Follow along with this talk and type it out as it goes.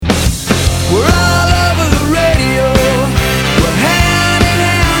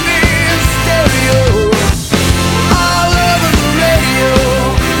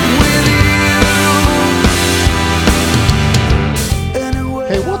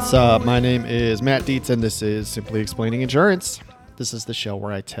What's up? My name is Matt Dietz, and this is Simply Explaining Insurance. This is the show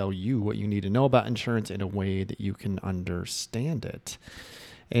where I tell you what you need to know about insurance in a way that you can understand it.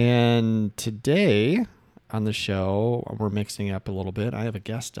 And today on the show, we're mixing up a little bit. I have a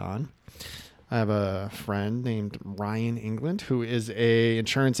guest on. I have a friend named Ryan Englund, who is a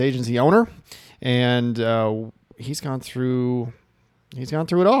insurance agency owner, and he's gone through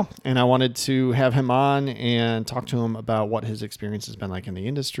it all. And I wanted to have him on and talk to him about what his experience has been like in the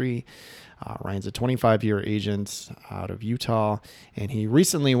industry. Ryan's a 25-year agent out of Utah, and he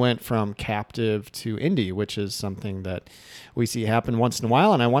recently went from captive to Indy, which is something that we see happen once in a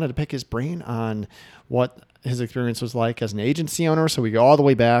while. And I wanted to pick his brain on what his experience was like as an agency owner. So we go all the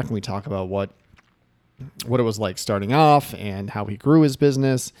way back and we talk about what it was like starting off and how he grew his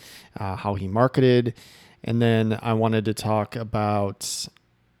business, how he marketed. And then I wanted to talk about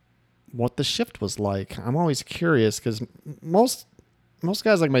what the shift was like. I'm always curious because most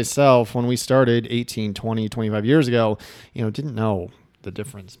guys like myself, when we started 18, 20, 25 years ago, didn't know the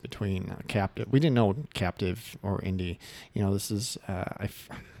difference between captive. We didn't know captive or Indy. This is,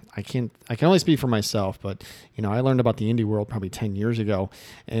 I can only speak for myself, but I learned about the indie world probably 10 years ago,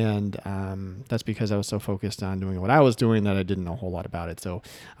 and that's because I was so focused on doing what I was doing that I didn't know a whole lot about it. So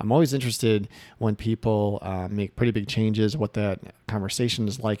I'm always interested when people make pretty big changes, what that conversation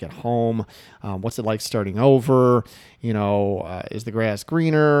is like at home. What's it like starting over? Is the grass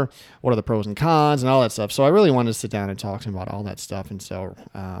greener? What are the pros and cons and all that stuff? So I really wanted to sit down and talk to him about all that stuff, and so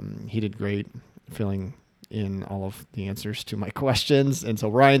he did great filling in all of the answers to my questions. And so,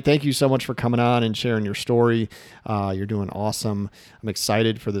 Ryan, thank you so much for coming on and sharing your story. You're doing awesome. I'm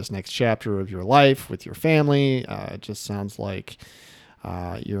excited for this next chapter of your life with your family. It just sounds like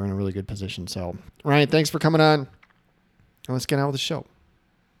you're in a really good position. So, Ryan, thanks for coming on. And let's get on with the show.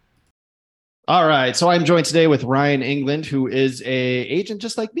 All right. So I'm joined today with Ryan Englund, who is a agent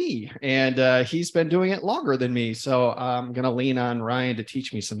just like me, and he's been doing it longer than me. So I'm going to lean on Ryan to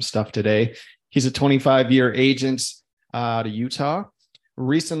teach me some stuff today. He's a 25-year agent out of Utah.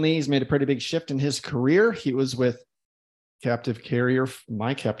 Recently, he's made a pretty big shift in his career. He was with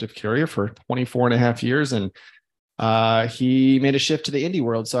my captive carrier for 24 and a half years, and he made a shift to the indie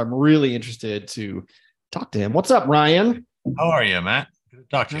world. So I'm really interested to talk to him. What's up, Ryan? How are you, Matt? Good to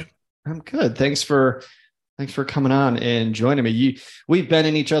talk to you. I'm good. Thanks for coming on and joining me. We've been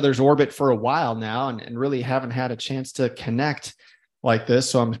in each other's orbit for a while now, and really haven't had a chance to connect like this.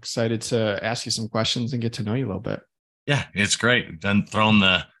 So I'm excited to ask you some questions and get to know you a little bit. Yeah, it's great. We've thrown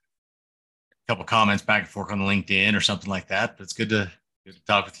the couple comments back and forth on LinkedIn or something like that. But it's good to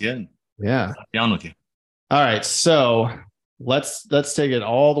talk with you and be on with you. All right. So let's take it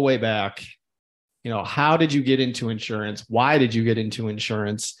all the way back. How did you get into insurance? Why did you get into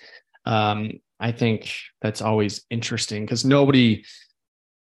insurance? I think that's always interesting because nobody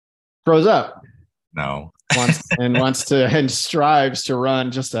grows up. No. wants to and strives to run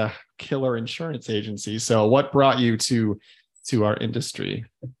just a killer insurance agency. So what brought you to our industry?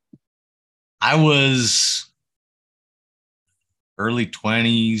 I was early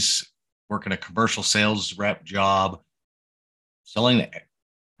 20s working a commercial sales rep job selling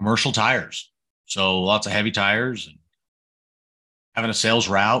commercial tires. So lots of heavy tires and having a sales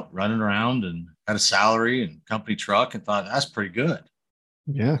route, running around, and had a salary and company truck, and thought that's pretty good.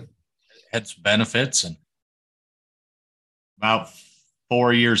 Yeah. Had some benefits, and about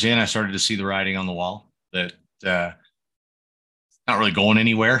 4 years in, I started to see the writing on the wall that not really going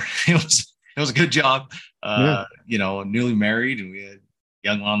anywhere. It was a good job, newly married, and we had a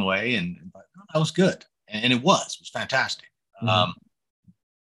young one on the way, and that was good, and it was fantastic. So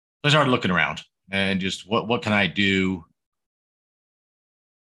I started looking around and just what can I do?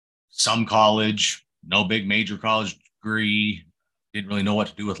 Some college, no big major college degree, didn't really know what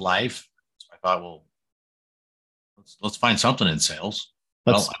to do with life. So I thought, well, let's find something in sales.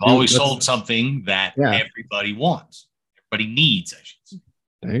 I've always sold something that everybody wants, everybody needs, I should say.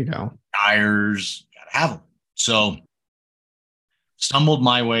 There you go. Tires, gotta have them. So stumbled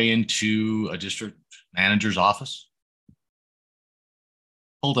my way into a district manager's office.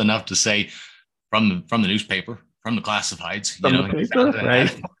 Old enough to say from the newspaper, from the classifieds, right?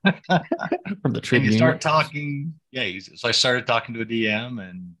 From the Tribune. And you start talking. So I started talking to a DM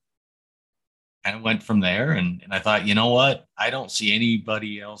and kind of went from there. And I thought, you know what? I don't see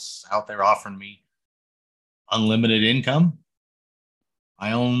anybody else out there offering me unlimited income.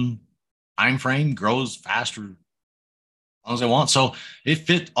 My own time frame grows faster as long as I want. So it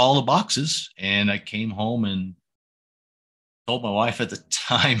fit all the boxes. And I came home and told my wife at the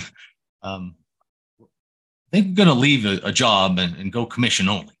time, I think I'm going to leave a job and go commission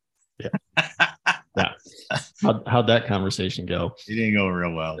only. Yeah. How'd that conversation go? It didn't go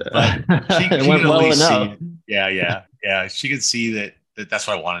real well, but It she could went at well least see enough. it. Yeah, yeah, yeah. She could see that that's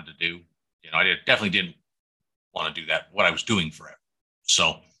what I wanted to do. Definitely didn't want to do that, what I was doing forever.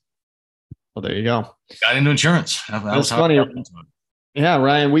 So Well, there you go. got into insurance. That was It's how I funny. got into it. Yeah,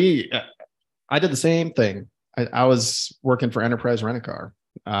 Ryan, I did the same thing. I was working for Enterprise Rent a Car.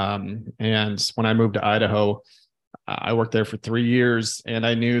 And when I moved to Idaho, I worked there for 3 years, and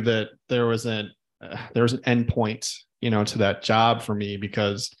I knew that there was an end point, to that job for me,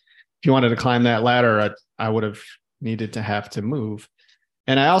 because if you wanted to climb that ladder, I would have needed to have to move.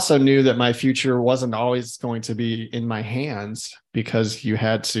 And I also knew that my future wasn't always going to be in my hands, because you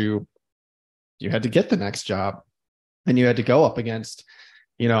had to get the next job, and you had to go up against,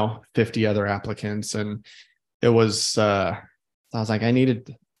 50 other applicants. And it was, I was like,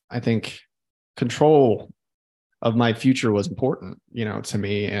 I think control of my future was important, to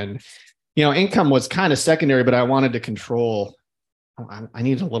me. And, income was kind of secondary, but I wanted to control. I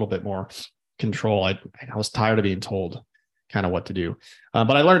needed a little bit more control. I was tired of being told kind of what to do.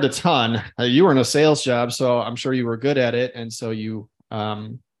 But I learned a ton. You were in a sales job, so I'm sure you were good at it. And so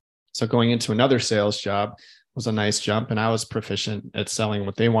going into another sales job was a nice jump, and I was proficient at selling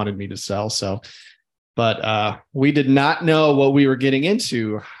what they wanted me to sell. So, but we did not know what we were getting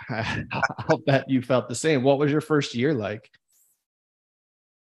into. I'll bet you felt the same. What was your first year like?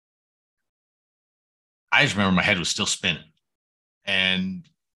 I just remember my head was still spinning, and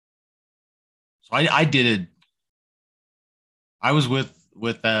so I did it. I was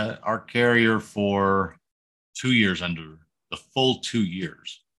with our carrier for 2 years, under the full 2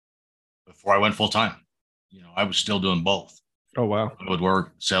 years before I went full time. I was still doing both. Oh, wow. I would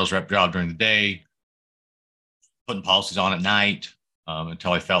work sales rep job during the day, putting policies on at night,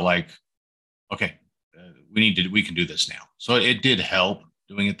 until I felt like, okay, we can do this now. So it did help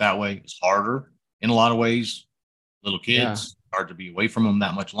doing it that way. It's harder in a lot of ways. Little Yeah. kids, hard to be away from them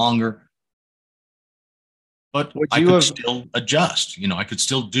that much longer. But Would I you could have still adjust. I could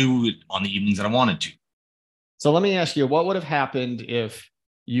still do it on the evenings that I wanted to. So let me ask you, what would have happened if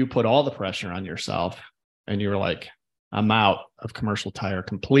you put all the pressure on yourself and you were like, I'm out of commercial tire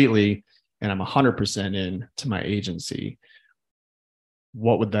completely and I'm 100% in to my agency?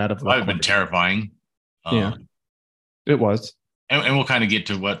 What would that have I've looked been like? terrifying. Yeah, Um, it was. and we'll kind of get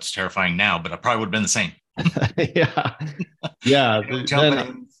to what's terrifying now, but I probably would have been the same. Yeah. Yeah. Jumping Then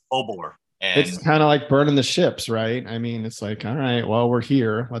in full bore. it's And kind of like burning the ships, right? I mean, it's like, all right, well, we're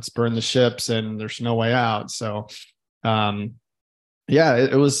here. Let's burn the ships, and there's no way out. So, um, yeah,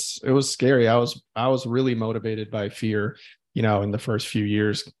 it was scary. I was really motivated by fear, in the first few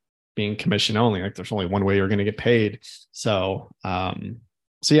years, being commission only. Like, there's only one way you're going to get paid. So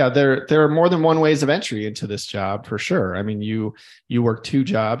yeah, there are more than one ways of entry into this job, for sure. I mean, you work two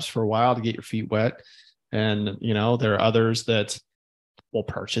jobs for a while to get your feet wet, and there are others that will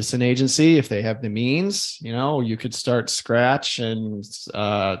purchase an agency if they have the means. You could start scratch and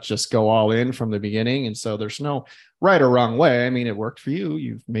just go all in from the beginning. And so there's no right or wrong way. I mean, it worked for you.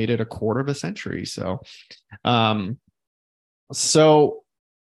 You've made it a quarter of a century. Um, so,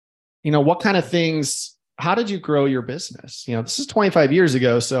 what kind of things, how did you grow your business? This is 25 years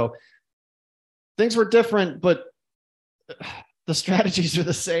ago. So things were different, but the strategies are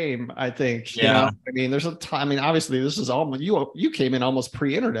the same, I think. yeah, I mean, there's a time. I mean, obviously, this is all you came in almost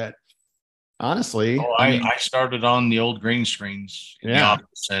pre-internet. Honestly, oh, I I mean, started on the old green screens in the yeah,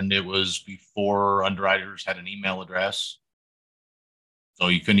 office, and it was before underwriters had an email address, so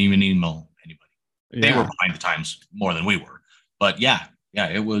you couldn't even email anybody. They were yeah. behind the times more than we were, but yeah, yeah,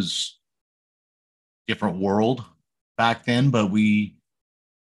 it was a different world back then. But we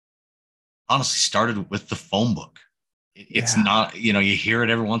honestly started with the phone book. It's Yeah. not, you hear it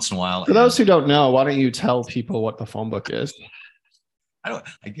every once in a while, For and those who don't know, why don't you tell people what the phone book is? I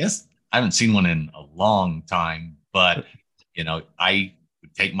guess I haven't seen one in a long time, but I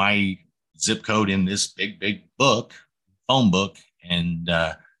would take my zip code in this big book, phone book, and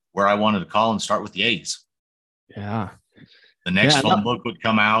where I wanted to call and start with the A's. Yeah. The next Yeah. phone No, book would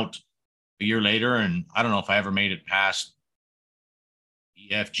come out a year later, and I don't know if I ever made it past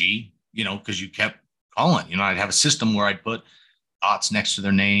EFG, because you kept calling. I'd have a system where I'd put dots next to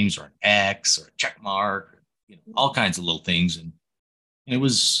their names, or an X, or a check mark, or, all kinds of little things, and it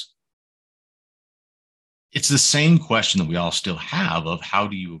was it's the same question that we all still have of how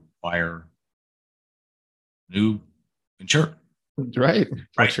do you acquire new insurer, right.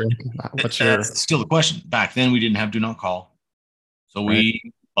 right? What's your, That's still the question. Back then, we didn't have do not call. So right.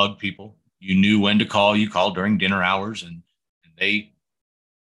 we bugged people. You knew when to call. You called during dinner hours, and they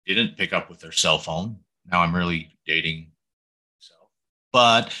didn't pick up with their cell phone. Now I'm really dating myself.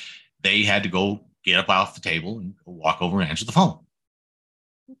 But they had to go get up off the table and go walk over and answer the phone.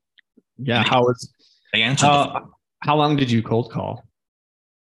 Yeah. And they answered the phone. How long did you cold call?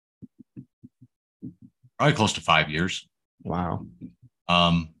 Probably close to 5 years. Wow.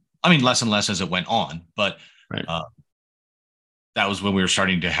 I mean, less and less as it went on, but Right. That was when we were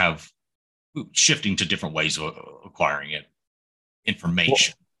starting to have shifting to different ways of acquiring it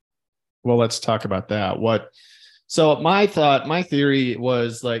information. Well, let's talk about that. So my theory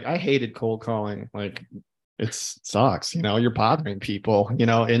was like, I hated cold calling. Like, it sucks, you're bothering people,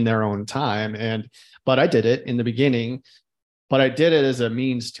 in their own time. But I did it in the beginning, but I did it as a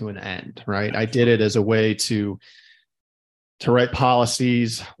means to an end, right? I did it as a way to write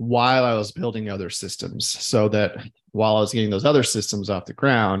policies while I was building other systems, so that while I was getting those other systems off the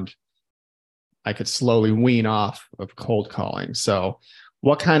ground, I could slowly wean off of cold calling. So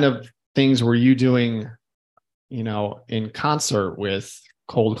what kind of things were you doing, in concert with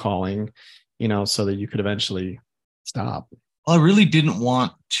cold calling, so that you could eventually stop? Well, I really didn't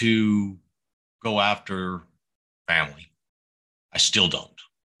want to go after family. I still don't.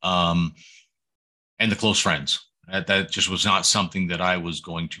 And the close friends. That just was not something that I was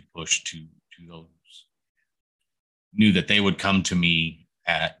going to push to those. Knew that they would come to me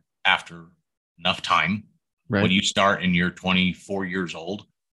after enough time. Right. When you start and you're 24 years old,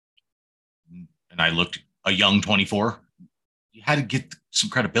 and I looked a young 24, you had to get some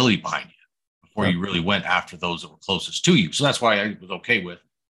credibility behind you before you really went after those that were closest to you. So that's why I was okay with,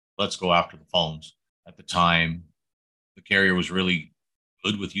 let's go after the phones. At the time, the carrier was really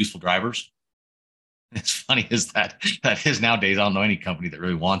good with youthful drivers. It's funny is that is nowadays, I don't know any company that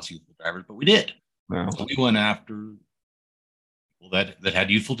really wants youthful drivers, but we did. Wow. So we went after people that had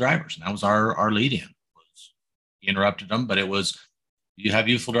youthful drivers, and that was our lead in. We interrupted them, but it was, you have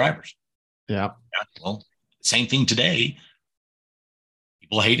youthful drivers. Yeah. Well, same thing today.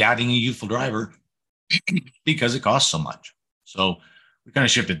 People hate adding a youthful driver because it costs so much. So we kind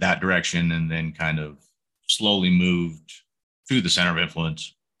of shifted that direction, and then kind of slowly moved through the center of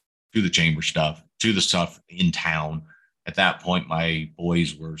influence, through the chamber stuff, to the stuff in town. At that point, my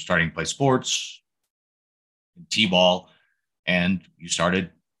boys were starting to play sports, t-ball, and you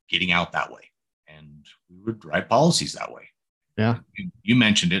started getting out that way. And we would write policies that way. Yeah. You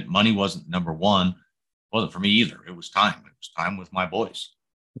mentioned it. Money wasn't number one. It wasn't for me either. It was time. It was time with my boys.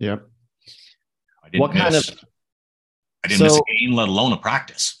 Yep. I didn't miss a game, let alone a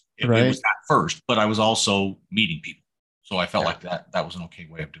practice. It was that first, but I was also meeting people. So I felt like that was an okay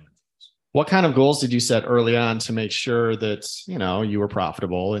way of doing things. What kind of goals did you set early on to make sure that, you were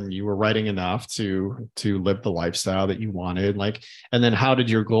profitable and you were writing enough to live the lifestyle that you wanted? And then how did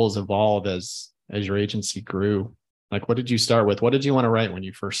your goals evolve as your agency grew? Like, what did you start with? What did you want to write when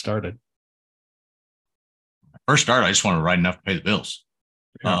you first started? I just wanted to write enough to pay the bills.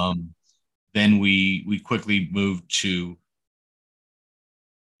 Yeah. Then we quickly moved to,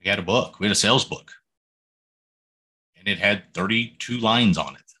 we had a book. We had a sales book. And it had 32 lines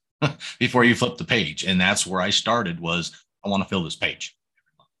on it before you flip the page. And that's where I started, was I want to fill this page.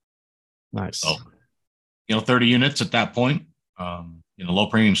 Nice. So, 30 units at that point, in a low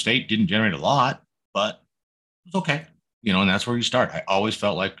premium state, didn't generate a lot, but it was okay. And that's where you start. I always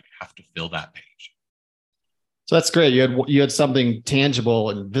felt like I have to fill that page. So that's great. You had something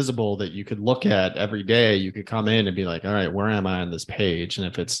tangible and visible that you could look at every day. You could come in and be like, all right, where am I on this page? And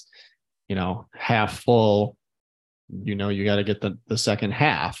if it's, half full, you got to get the second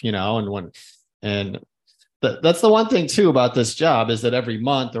half, and that's the one thing too about this job, is that every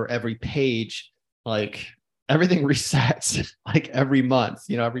month or every page, like, everything resets, like every month,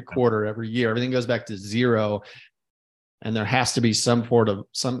 every quarter, every year, everything goes back to zero. And there has to be some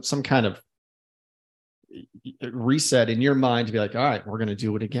kind of reset in your mind to be like, all right, we're going to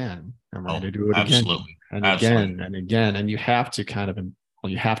do it again. And we're going to do it again and again and again. And you have to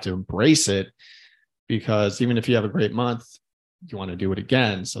you have to embrace it, because even if you have a great month, you want to do it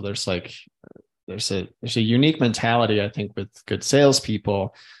again. So there's a unique mentality, I think, with good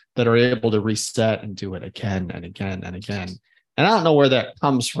salespeople that are able to reset and do it again and again and again. And I don't know where that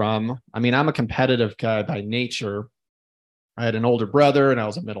comes from. I mean, I'm a competitive guy by nature. I had an older brother and I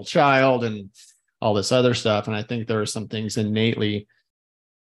was a middle child and all this other stuff. And I think there are some things innately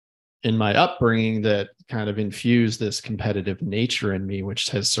in my upbringing that kind of infused this competitive nature in me, which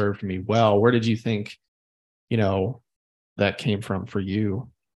has served me well. Where did you think, that came from for you?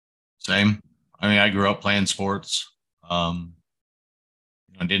 Same. I mean, I grew up playing sports. I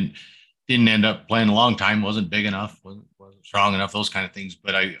didn't end up playing a long time. Wasn't big enough. Wasn't strong enough. Those kind of things.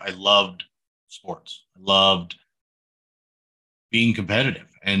 But I loved sports. I loved being competitive,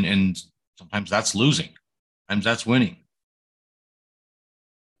 and sometimes that's losing. Sometimes that's winning.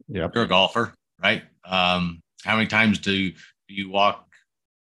 Yeah. You're a golfer, right? How many times do you walk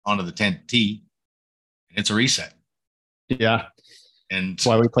onto the 10th tee and it's a reset? Yeah. And That's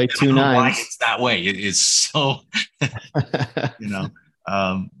why we play I two don't know why nines. it's that way. It is so, you know,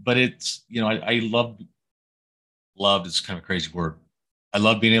 but it's, I loved is kind of a crazy word. I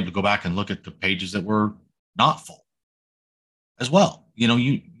love being able to go back and look at the pages that were not full as well. You knew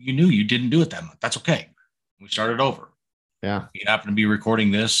you didn't do it that month. That's okay. We started over. Yeah. We happen to be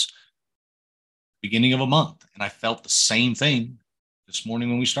recording this beginning of a month, and I felt the same thing this morning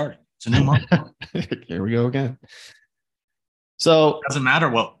when we started. It's a new month. Here we go again. So It doesn't matter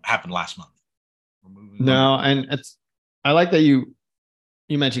what happened last month. We're moving no, on. and I like that you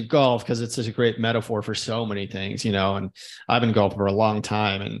mentioned golf because it's such a great metaphor for so many things, and I've been golfing for a long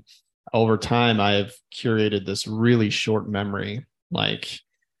time, and over time I've curated this really short memory. Like,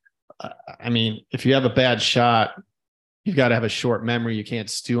 I mean, if you have a bad shot, you've got to have a short memory. You can't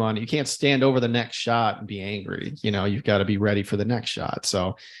stew on it. You can't stand over the next shot and be angry. You've got to be ready for the next shot.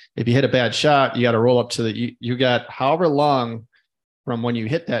 So if you hit a bad shot, you got to roll up to you got however long from when you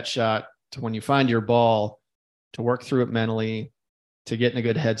hit that shot to when you find your ball to work through it mentally, to get in a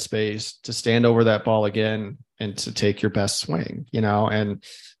good headspace, to stand over that ball again and to take your best swing, And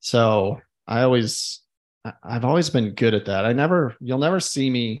so I've always been good at that.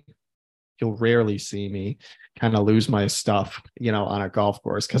 You'll rarely see me kind of lose my stuff, on a golf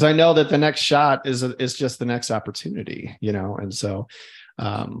course. Cause I know that the next shot is just the next opportunity, And so,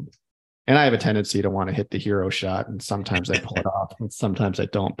 and I have a tendency to want to hit the hero shot, and sometimes I pull it off and sometimes I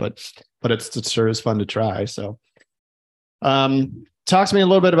don't, but it sure is fun to try. So, talk to me a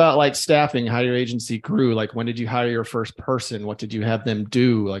little bit about like staffing, how your agency grew. Like, when did you hire your first person? What did you have them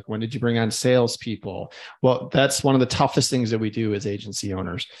do? Like, when did you bring on salespeople? Well, that's one of the toughest things that we do as agency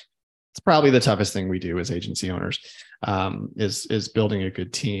owners. It's probably the toughest thing we do as agency owners, is building a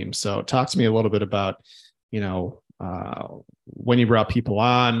good team. So talk to me a little bit about, when you brought people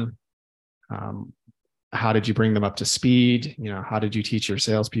on, how did you bring them up to speed? How did you teach your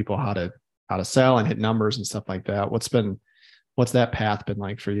salespeople how to sell and hit numbers and stuff like that? What's that path been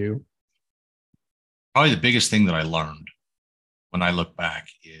like for you? Probably the biggest thing that I learned when I look back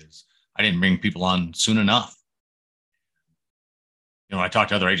is I didn't bring people on soon enough. I talk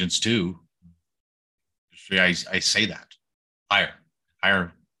to other agents too. I say that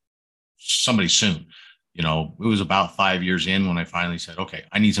hire somebody soon. It was about 5 years in when I finally said, okay,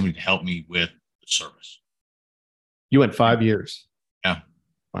 I need somebody to help me with the service. You went 5 years. Yeah.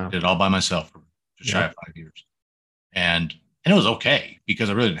 Wow. I did it all by myself for just shy of 5 years. And it was okay because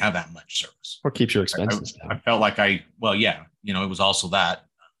I really didn't have that much service. What keeps your expenses down? I felt like it was also that.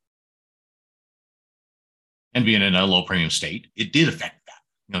 And being in a low premium state, it did affect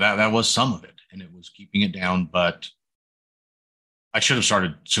that. That was some of it, and it was keeping it down. But I should have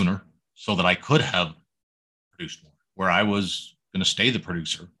started sooner so that I could have produced more. Where I was going to stay the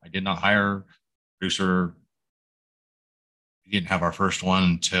producer, I did not hire a producer. We didn't have our first one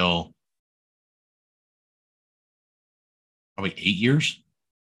until probably 8 years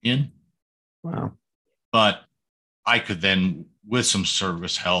in. Wow. But I could then, with some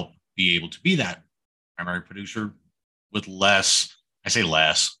service help, be able to be that primary producer with less. I say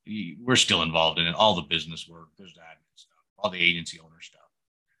less. We're still involved in it. All the business work, there's that stuff, all the agency owner stuff,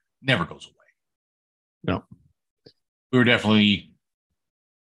 never goes away. No. We were definitely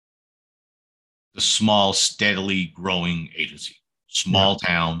the small, steadily growing agency, small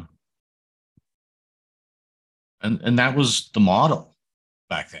town, and that was the model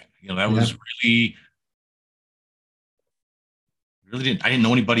back then. That was really didn't. I didn't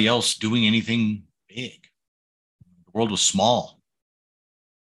know anybody else doing anything big. The world was small.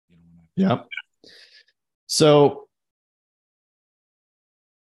 Yep. So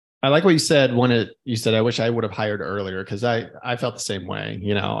I like what you said you said, I wish I would have hired earlier, because I felt the same way.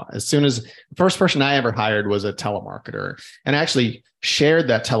 As soon as the first person I ever hired was a telemarketer, and I actually shared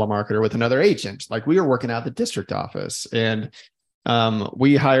that telemarketer with another agent. Like, we were working out the district office, and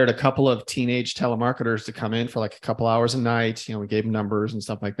we hired a couple of teenage telemarketers to come in for like a couple hours a night. We gave them numbers and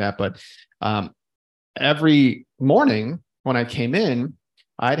stuff like that. But every morning when I came in,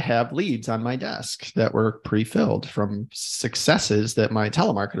 I'd have leads on my desk that were pre-filled from successes that my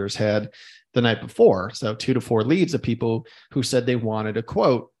telemarketers had the night before. So 2 to 4 leads of people who said they wanted a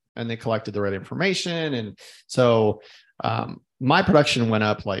quote, and they collected the right information. And so my production went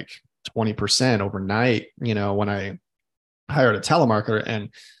up like 20% overnight, when I hired a telemarketer. And,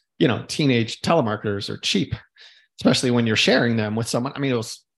 teenage telemarketers are cheap, especially when you're sharing them with someone. I mean, it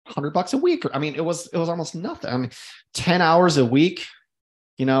was $100 a week. I mean, it was almost nothing. I mean, 10 hours a week,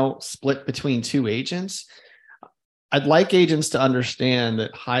 split between 2 agents. I'd like agents to understand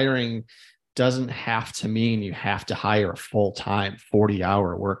that hiring doesn't have to mean you have to hire a full-time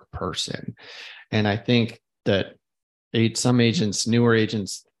 40-hour work person. And I think that some agents, newer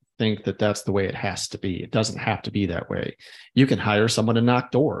agents, think that that's the way it has to be. It doesn't have to be that way. You can hire someone to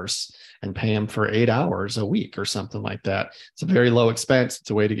knock doors and pay them for 8 hours a week or something like that. It's a very low expense. It's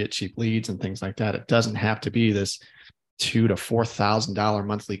a way to get cheap leads and things like that. It doesn't have to be this $2,000 to $4,000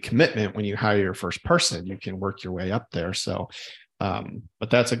 monthly commitment when you hire your first person. You can work your way up there. So, but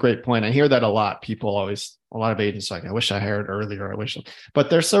that's a great point. I hear that a lot. A lot of agents like, I wish I hired earlier. But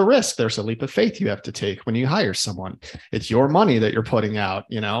there's a risk. There's a leap of faith you have to take when you hire someone. It's your money that you're putting out.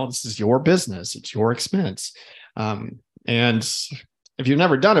 This is your business. It's your expense. And if you've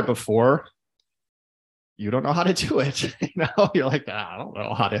never done it before, you don't know how to do it. You're like, I don't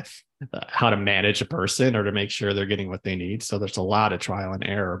know how to manage a person or to make sure they're getting what they need. So there's a lot of trial and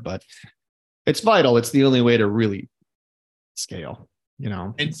error, but it's vital. It's the only way to really scale,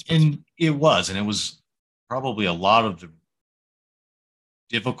 And it was probably a lot of the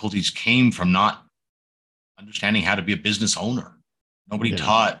difficulties came from not understanding how to be a business owner. Nobody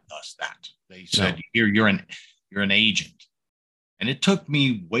taught us that. They said, Here, you're an agent. And it took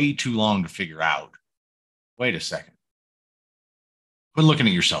me way too long to figure out, wait a second. Quit looking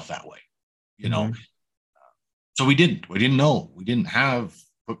at yourself that way. So we didn't know. We didn't have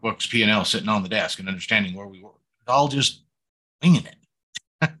QuickBooks P&L sitting on the desk and understanding where we were. It all just winging it.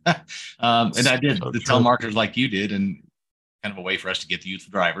 And I did the telemarketers like you did, and kind of a way for us to get the youth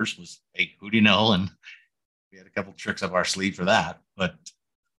drivers was, hey, who do you know? And we had a couple of tricks up our sleeve for that. But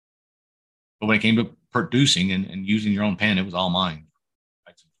when it came to producing and using your own pen, it was all mine.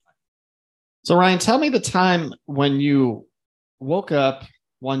 So Ryan, tell me the time when you woke up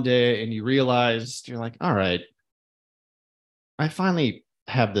one day and you realized, you're like, all right, I finally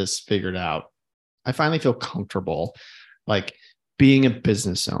have this figured out. I finally feel comfortable, like being a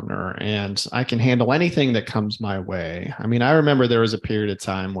business owner, and I can handle anything that comes my way. I mean, I remember there was a period of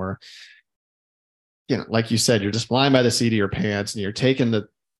time where, like you said, you're just flying by the seat of your pants and you're taking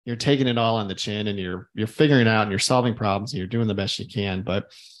it all on the chin, and you're figuring it out and you're solving problems and you're doing the best you can. But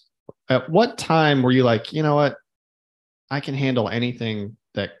at what time were you like, you know what? I can handle anything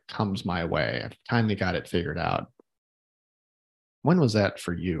that comes my way. I've finally got it figured out. When was that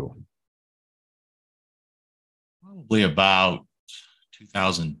for you? Probably about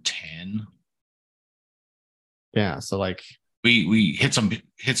 2010. Yeah. So like we hit some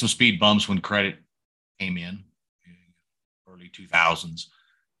speed bumps when credit came in, early 2000s.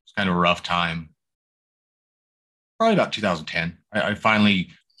 It's kind of a rough time. Probably about 2010. I finally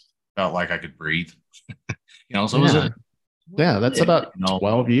felt like I could breathe. So it was that's about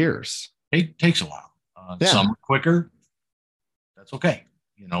 12 years. It takes a while. Some quicker. That's okay.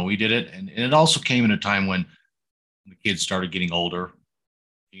 We did it. And it also came in a time when the kids started getting older,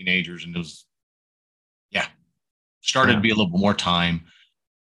 teenagers, and it was, started to be a little bit more time.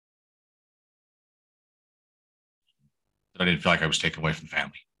 That I didn't feel like I was taken away from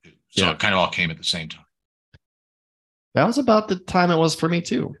family. So it kind of all came at the same time. That was about the time it was for me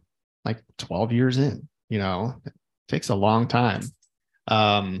too. Like 12 years in, it takes a long time.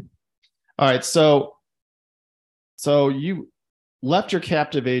 All right. So you left your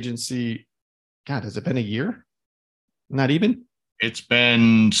captive agency. God, has it been a year? Not even? It's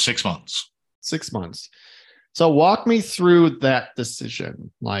been 6 months. 6 months. So walk me through that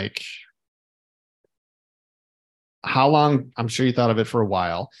decision. Like, how long? I'm sure you thought of it for a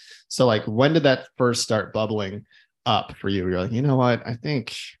while. So like, when did that first start bubbling up for you? You're like, you know what? I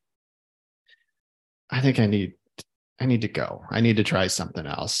think I need to go. I need to try something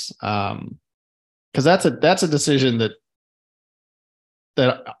else. Because that's a decision that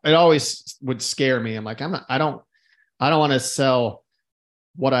it always would scare me. I'm like, I don't want to sell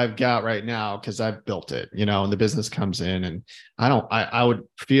what I've got right now because I've built it, and the business comes in, and I would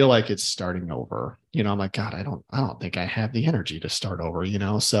feel like it's starting over. I'm like, God, I don't think I have the energy to start over,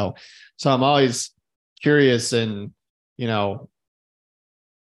 so I'm always curious and,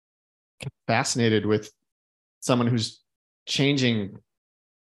 fascinated with someone who's changing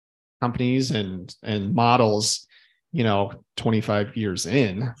companies and models, 25 years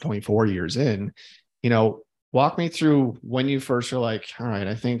in, 24 years in, walk me through when you first were like, all right,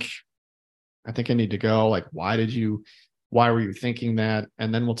 I think I need to go. Like, why were you thinking that?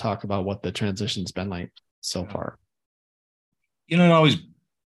 And then we'll talk about what the transition's been like so far. It always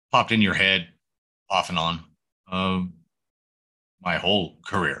popped in your head off and on my whole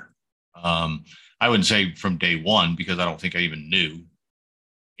career. I wouldn't say from day one, because I don't think I even knew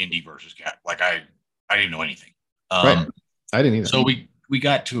indie versus cat. Like I didn't know anything. Right. I didn't either. So we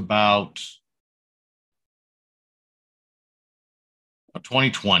got to about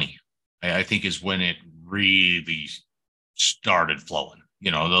 2020, I think is when it really started flowing.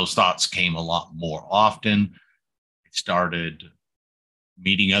 Those thoughts came a lot more often. I started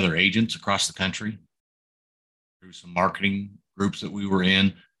meeting other agents across the country through some marketing groups that we were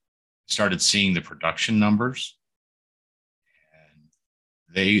in. Started seeing the production numbers, and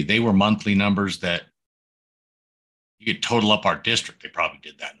they were monthly numbers that you could total up our district. They probably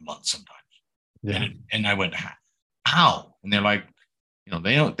did that in a month sometimes. Yeah. And I went, how? And they're like,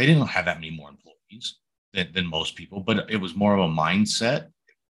 they didn't have that many more employees than most people, but it was more of a mindset,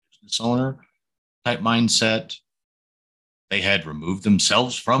 business owner type mindset. They had removed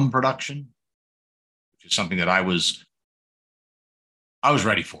themselves from production, which is something that I was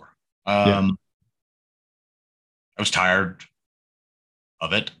ready for. Yeah. I was tired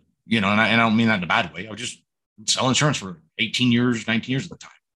of it, and I don't mean that in a bad way. I was just selling insurance for 18 years, 19 years at the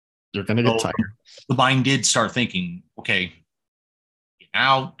time. You're going to get So tired. the mind did start thinking, okay, get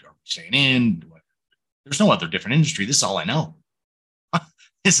out, are we staying in? There's no other different industry. This is all I know.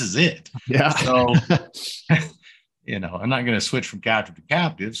 This is it. Yeah. So, I'm not going to switch from captive to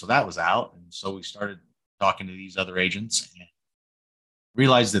captive. So that was out. And so we started talking to these other agents and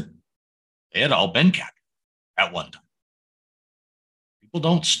realized that they had all been captive at one time. People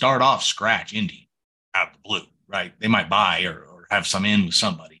don't start off scratch indie out of the blue, right? They might buy or have some in with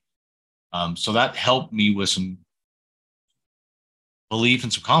somebody. So that helped me with some belief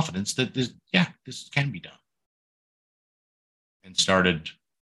and some confidence that this can be done. And started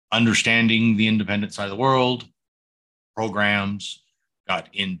understanding the independent side of the world, programs, got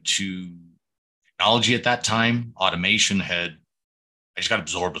into technology at that time. I just got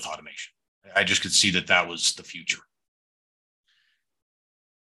absorbed with automation. I just could see that was the future.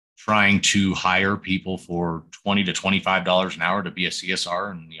 Trying to hire people for $20 to $25 an hour to be a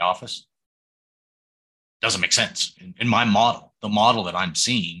CSR in the office doesn't make sense in my model, the model that I'm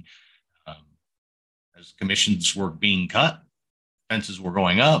seeing. As commissions were being cut, expenses were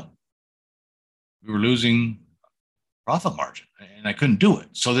going up, we were losing profit margin, and I couldn't do it.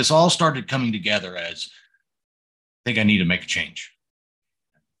 So this all started coming together as I think I need to make a change.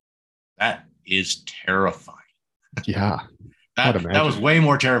 That is terrifying. Yeah. That was way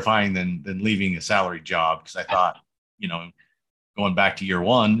more terrifying than leaving a salary job, because I thought, going back to year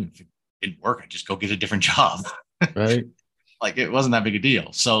one, if it didn't work, I'd just go get a different job. Right. Like, it wasn't that big a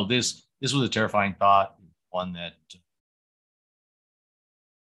deal. So this was a terrifying thought, one that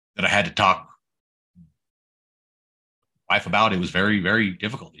I had to talk wife about. It was very, very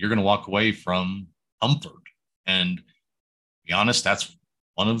difficult. You're going to walk away from comfort, and to be honest, that's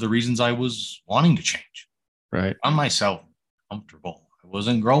one of the reasons I was wanting to change. Right. I found myself comfortable. I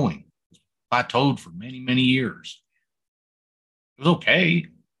wasn't growing. I was plateaued for many, many years. It was okay,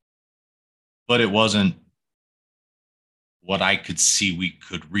 but it wasn't what I could see we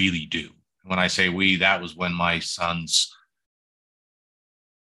could really do. When I say we, that was when my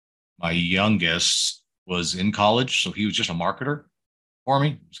youngest was in college. So he was just a marketer for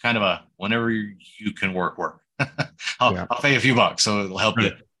me. It's kind of a whenever you can work. I'll pay a few bucks, so it'll help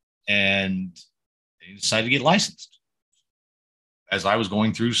you. And he decided to get licensed. As I was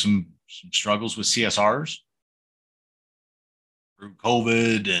going through some struggles with CSRs through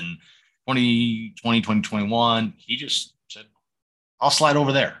COVID and 2020, 2021, he just said, I'll slide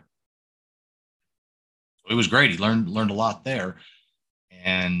over there. So it was great. He learned a lot there,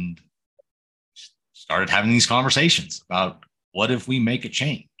 and started having these conversations about what if we make a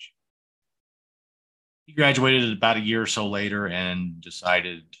change. He graduated about a year or so later and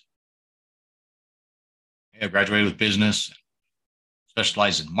decided, hey, I graduated with business,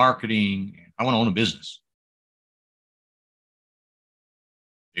 specialized in marketing. I want to own a business.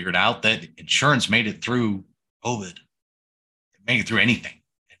 Figured out that insurance made it through COVID. It made it through anything.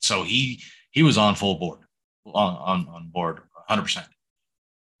 And so he was on full board, on board 100%.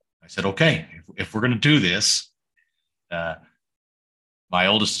 I said, okay, if we're going to do this, my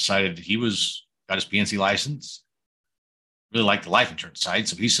oldest decided he got his PNC license, really liked the life insurance side.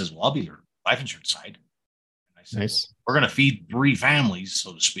 So he says, well, I'll be your life insurance side. And I said, nice. Well, we're going to feed 3 families,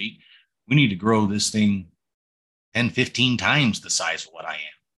 so to speak. We need to grow this thing 10, 15 times the size of what I am.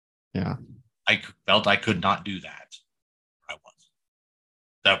 Yeah. I felt I could not do that. I was.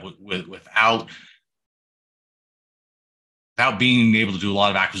 That without being able to do a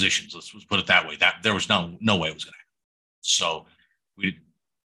lot of acquisitions. Let's put it that way. That there was no way it was going to happen. So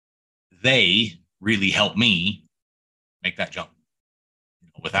they really helped me make that jump.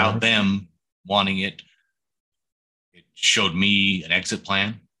 Without them wanting it, it showed me an exit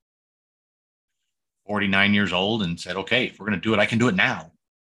plan. 49 years old, and said, okay, if we're going to do it, I can do it now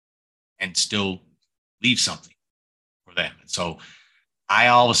and still leave something for them. And so I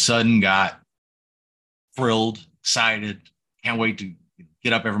all of a sudden got thrilled, excited, can't wait to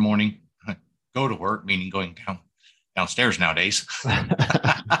get up every morning, go to work, meaning going downstairs nowadays. But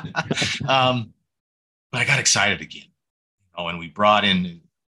I got excited again. And we brought in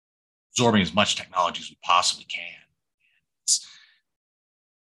absorbing as much technology as we possibly can. It's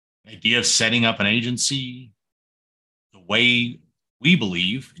the idea of setting up an agency the way we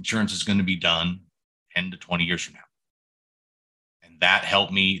believe insurance is going to be done 10 to 20 years from now. And that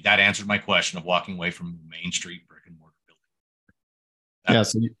helped me, that answered my question of walking away from Main Street brick and mortar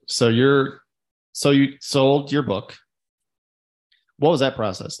building. So you sold your book. What was that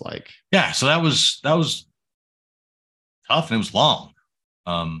process like? Yeah, so that was tough and it was long.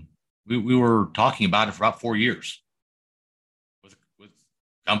 We were talking about it for about 4 years with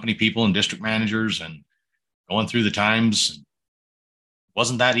company people and district managers and going through the times. It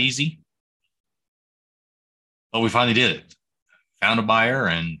wasn't that easy, but we finally did it. Found a buyer,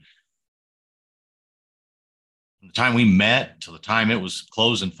 and from the time we met till the time it was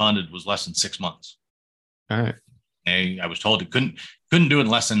closed and funded was less than 6 months. All right. I was told it couldn't do it in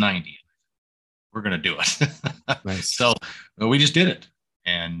less than 90. We're going to do it. Nice. So we just did it.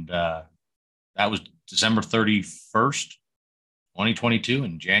 And that was December 31st, 2022.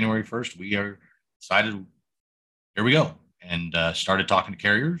 And January 1st, we are decided, here we go. And started talking to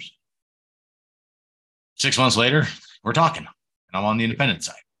carriers. 6 months later, we're talking. And I'm on the independent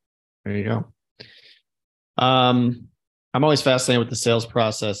side. There you go. I'm always fascinated with the sales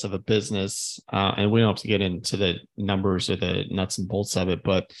process of a business, and we don't have to get into the numbers or the nuts and bolts of it,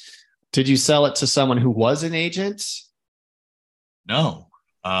 but did you sell it to someone who was an agent? No.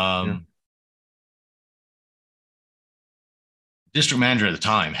 District manager at the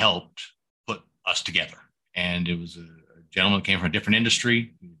time helped put us together. And it was a gentleman who came from a different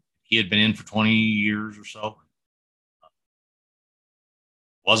industry. He had been in for 20 years or so.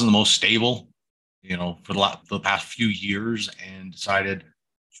 Wasn't the most stable, for the past few years, and decided it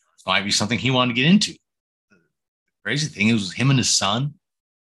might be something he wanted to get into. The crazy thing is, it was him and his son,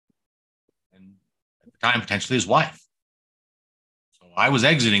 and at the time, potentially his wife. So I was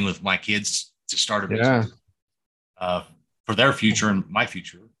exiting with my kids to start a business for their future and my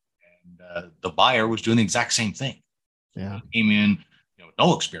future. And the buyer was doing the exact same thing. Yeah. He came in,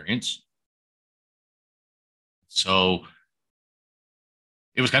 no experience. So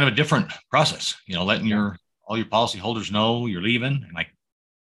it was kind of a different process, letting all your policyholders know you're leaving. And I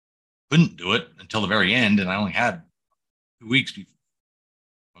couldn't do it until the very end. And I only had 2 weeks from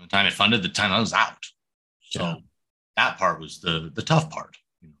the time it funded, the time I was out. So that part was the tough part.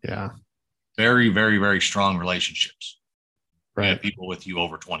 Yeah. Very, very, very strong relationships. Right. You have people with you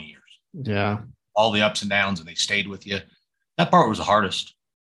over 20 years. Yeah. All the ups and downs, and they stayed with you. That part was the hardest.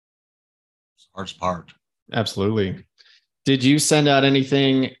 It's the hardest part. Absolutely. Did you send out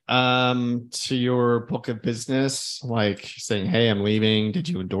anything to your book of business, like saying, "Hey, I'm leaving"? Did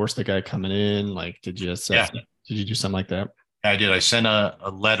you endorse the guy coming in? Like, did you do something like that? I did. I sent a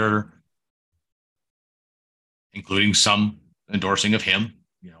letter, including some endorsing of him.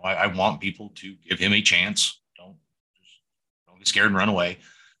 I want people to give him a chance. Don't get scared and run away.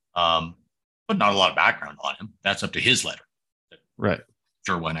 But not a lot of background on him. That's up to his letter. Right.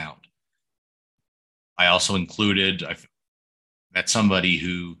 Sure went out. I also included, I met somebody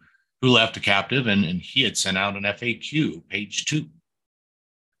who left a captive, and he had sent out an FAQ, page 2.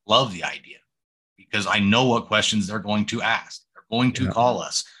 Love the idea, because I know what questions they're going to ask. They're going to call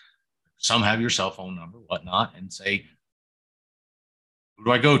us. Some have your cell phone number, whatnot, and say, who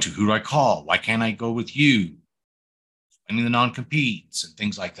do I go to? Who do I call? Why can't I go with you? Explaining the non-competes and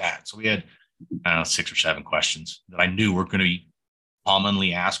things like that. So we had, 6 or 7 questions that I knew were going to be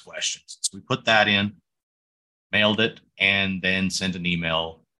commonly asked questions. So we put that in, mailed it, and then sent an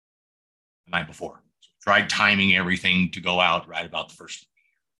email the night before. So tried timing everything to go out right about the first.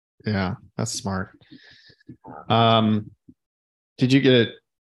 Yeah, that's smart. Did you get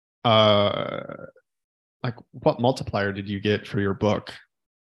like what multiplier did you get for your book?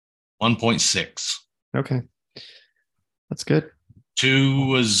 1.6. Okay. That's good. 2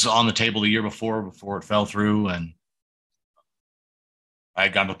 was on the table the year before it fell through, and I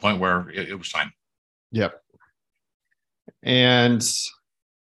had gotten to the point where it was time. Yep. And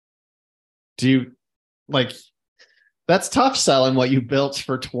do you that's tough selling what you built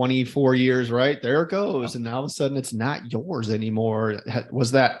for 24 years, right? There it goes. And now all of a sudden it's not yours anymore.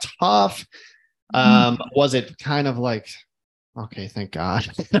 Was that tough? Was it kind of like, okay, thank God.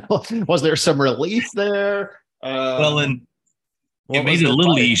 Was there some relief there? And it made it a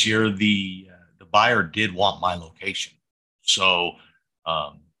little easier. The buyer did want my location. So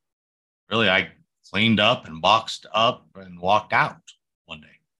really I cleaned up and boxed up and walked out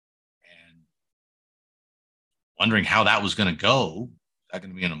wondering how that was going to go. Is that going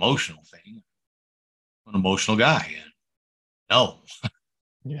to be an emotional thing? I'm an emotional guy. And no,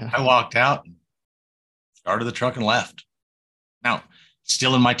 Yeah. I walked out and started the truck and left. Now,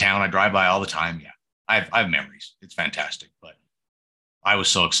 still in my town, I drive by all the time. Yeah, I have memories. It's fantastic. But I was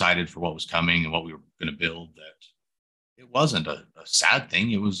so excited for what was coming and what we were going to build that it wasn't a sad thing.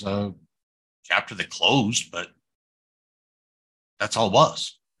 It was a chapter that closed, but that's all it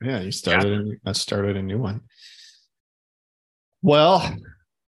was. Yeah. You Chapter. started a new one. Well,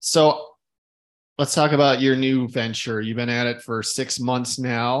 so let's talk about your new venture. You've been at it for 6 months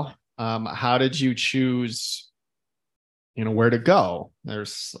now. How did you choose, where to go?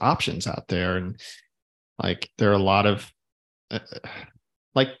 There's options out there, and like there are a lot of, uh,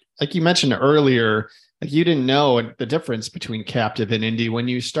 like you mentioned earlier, like you didn't know the difference between captive and indie when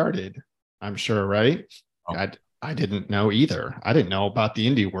you started. I'm sure, right? Oh, I didn't know either. I didn't know about the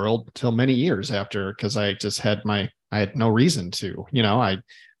indie world until many years after, because I had no reason to. I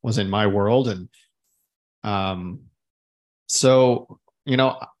was in my world, and um, so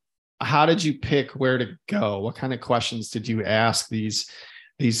how did you pick where to go? What kind of questions did you ask these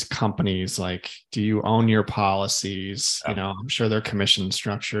companies? Like, do you own your policies? yeah. I'm sure their commission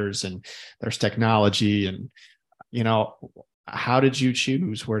structures and there's technology, and you know, how did you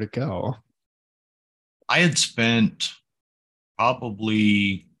choose where to go? I had spent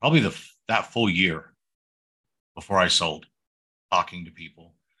probably that full year before I sold, talking to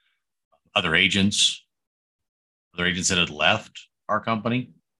people, other agents, other agents that had left our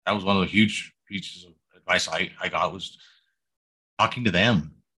company. That was one of the huge pieces of advice I got was talking to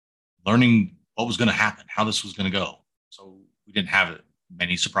them, learning what was going to happen, how this was going to go. So we didn't have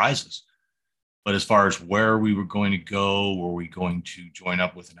many surprises. But as far as where we were going to go, were we going to join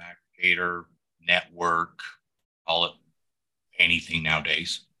up with an aggregator, network, call it anything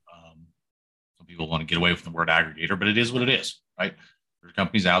nowadays? Some people want to get away from the word aggregator, but it is what it is, right? There's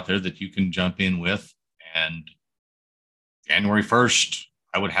companies out there that you can jump in with, and January 1st,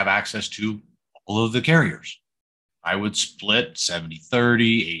 I would have access to all of the carriers. I would split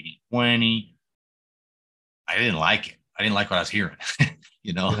 70-30, 80-20. I didn't like it. I didn't like what I was hearing.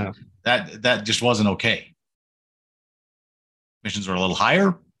 you know, Yeah. that just wasn't okay. Commissions were a little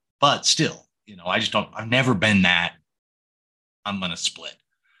higher, but still, I just don't, I've never been that I'm going to split.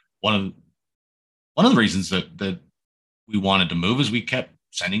 One of, one of the reasons that we wanted to move is we kept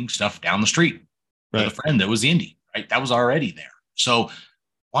sending stuff down the street to the Right. friend that was the indie, right? That was already there. So I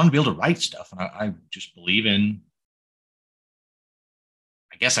wanted to be able to write stuff. And I just believe in,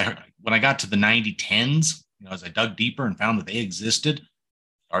 I guess I heard when I got to the 90-10s, as I dug deeper and found that they existed,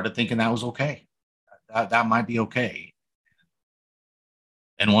 started thinking that was okay. That might be okay.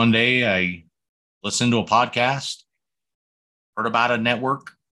 And one day I listened to a podcast, heard about a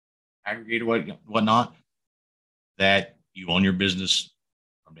network, aggregator, whatnot, that you own your business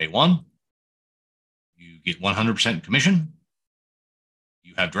from day one. You get 100% commission.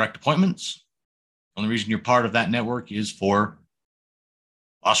 You have direct appointments. The only reason you're part of that network is for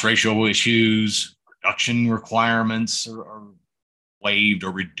loss ratio issues, production requirements are waived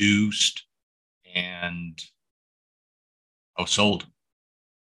or reduced, and sold.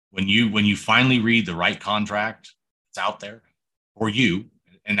 When you finally read the right contract that's out there for you,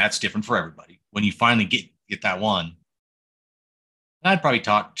 and that's different for everybody. When you finally get that one, and I'd probably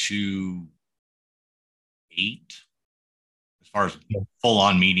talk to 8 as far as full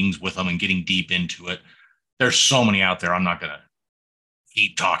on meetings with them and getting deep into it. There's so many out there. I'm not going to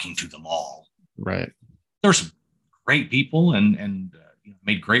keep talking to them all. Right. There's some great people and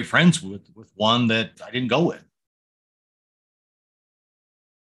made great friends with one that I didn't go with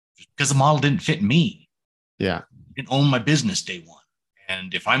just because the model didn't fit me. Yeah. I didn't own my business day one.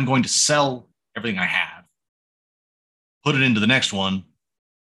 And if I'm going to sell everything I have, put it into the next one,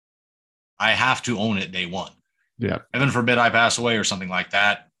 I have to own it day one. Yeah. Heaven forbid I pass away or something like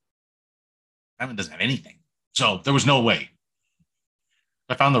that. Evan doesn't have anything. So there was no way.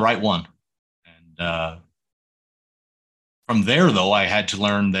 I found the right one. And from there, though, I had to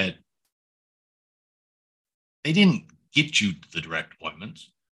learn that they didn't get you to the direct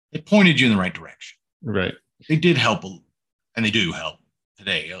appointments. They pointed you in the right direction. Right. They did help, and they do help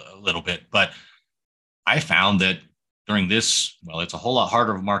today a little bit. But I found that during this, well, it's a whole lot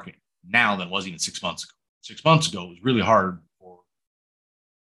harder of a market now than it was even 6 months ago. 6 months ago, it was really hard for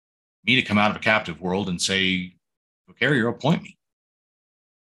me to come out of a captive world and say, "Go carrier, appoint me."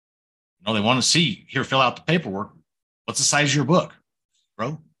 They want to see, here, fill out the paperwork. What's the size of your book,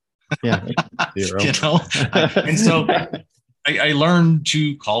 bro? Yeah. Zero. And so I learned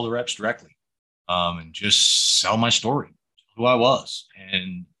to call the reps directly and just sell my story, who I was.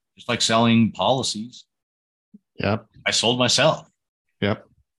 And just like selling policies, Yep. I sold myself. Yep.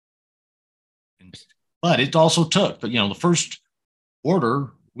 But it also took, but the first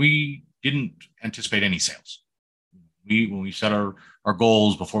order, we didn't anticipate any sales. When we set our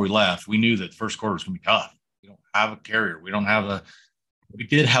goals before we left, we knew that the first quarter was going to be tough. We don't have a carrier. We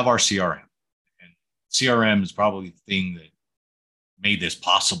did have our CRM, and CRM is probably the thing that made this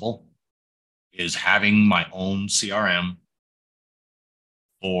possible, is having my own CRM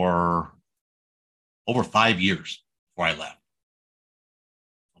for over 5 years before I left.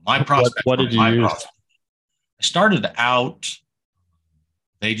 My prospects What were did you my use? prospects. I started out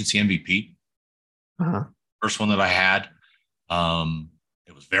the agency MVP, Uh-huh. first one that I had.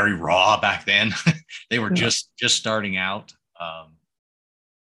 It was very raw back then. They were Yeah. just starting out.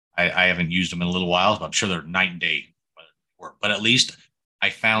 I haven't used them in a little while, but I'm sure they're night and day work. But at least I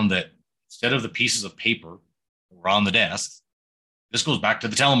found that instead of the pieces of paper that were on the desk, this goes back to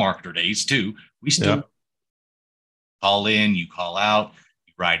the telemarketer days too. We still Yep. call in, you call out,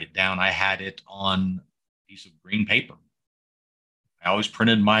 you write it down. I had it on a piece of green paper. I always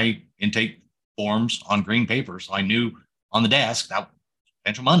printed my intake forms on green paper, so I knew on the desk that was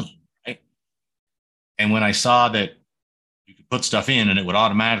potential money, right? And when I saw that you could put stuff in and it would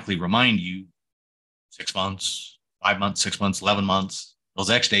automatically remind you 6 months, 5 months, 6 months, 11 months, those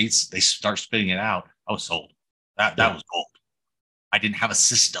X dates, they start spitting it out. I was sold. That was gold. I didn't have a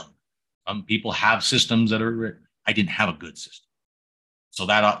system. Some people have systems that are. I didn't have a good system, so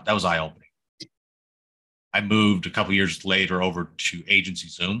that was eye opening. I moved a couple years later over to Agency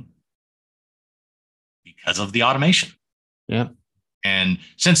Zoom because of the automation. Yeah. And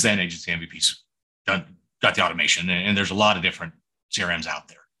since then, Agency MVP's got the automation, and there's a lot of different CRMs out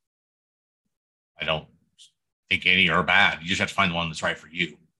there. I don't think any are bad. You just have to find the one that's right for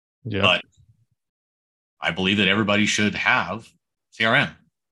you. Yeah. But I believe that everybody should have CRM.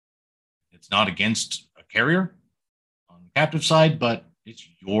 It's not against a carrier on the captive side, but it's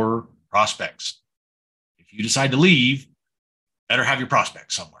your prospects. If you decide to leave, better have your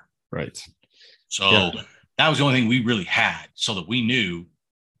prospects somewhere. Right. So that was the only thing we really had, so that we knew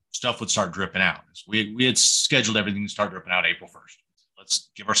stuff would start dripping out. We had scheduled everything to start dripping out April 1st. Let's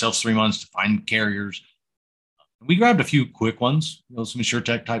give ourselves 3 months to find carriers. We grabbed a few quick ones, some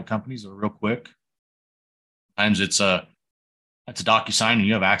InsurTech type companies that are real quick. Sometimes that's a DocuSign and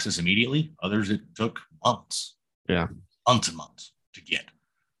you have access immediately. Others, it took months. Yeah. Months and months to get.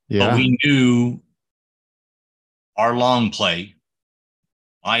 Yeah. But we knew our long play,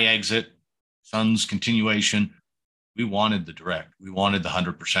 my exit, Sun's continuation, we wanted the direct. We wanted the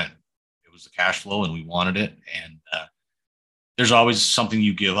 100%. It was the cash flow and we wanted it. And there's always something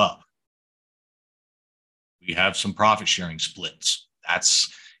you give up. We have some profit sharing splits.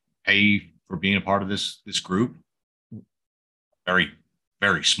 That's pay for being a part of this group. Very,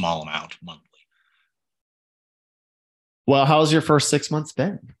 very small amount monthly. Well, how's your first 6 months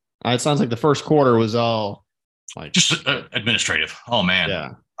been? It sounds like the first quarter was all like just administrative. Oh man,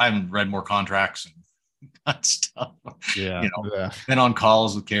 yeah. I haven't read more contracts and that stuff. Yeah. Been on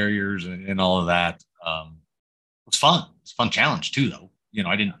calls with carriers and all of that. It was fun. It's a fun challenge too, though.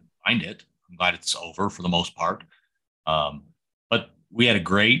 I didn't mind it. I'm glad it's over for the most part. But we had a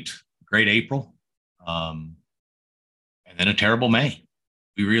great April, and then a terrible May.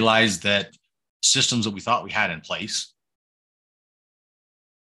 We realized that systems that we thought we had in place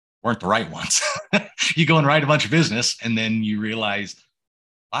weren't the right ones. You go and write a bunch of business, and then you realize,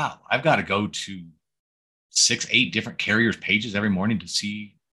 wow, I've got to go to 6, 8 different carriers' pages every morning to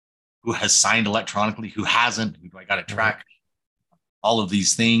see who has signed electronically, who hasn't, who do I got to track, all of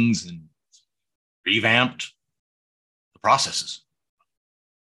these things, and revamped the processes.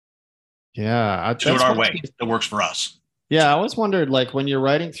 Yeah. Do it our way. That works for us. Yeah. I always wondered, like, when you're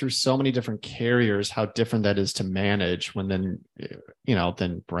writing through so many different carriers, how different that is to manage than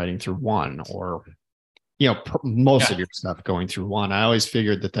writing through one, or, most of your stuff going through one. I always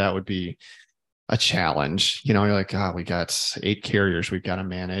figured that would be a challenge. You're like, we got 8 carriers we've got to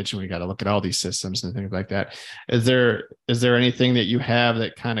manage, and we got to look at all these systems and things like that. Is there anything that you have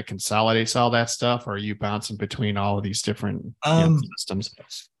that kind of consolidates all that stuff, or are you bouncing between all of these different systems?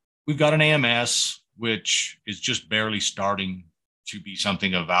 We've got an AMS, which is just barely starting to be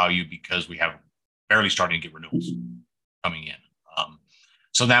something of value because we have barely starting to get renewals coming in.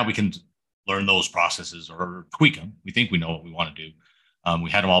 So now we can learn those processes or tweak them. We think we know what we want to do. We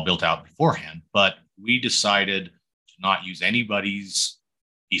had them all built out beforehand, but we decided to not use anybody's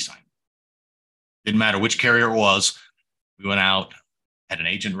e-sign. Didn't matter which carrier it was. We went out, had an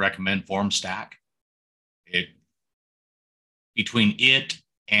agent recommend form stack. Between it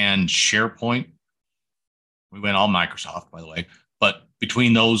and SharePoint, we went all Microsoft, by the way, but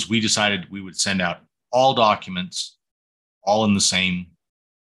between those, we decided we would send out all documents, all in the same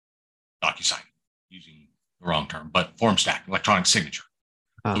DocuSign, using the wrong term, but form stack, electronic signature.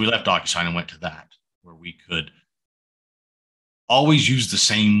 So we left DocuSign and went to that, where we could always use the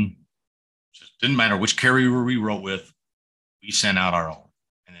same. Just didn't matter which carrier we wrote with, we sent out our own.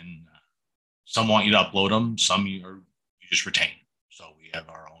 And then some want you to upload them, some you just retain. So we have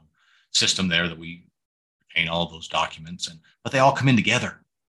our own system there that we retain all of those documents, but they all come in together.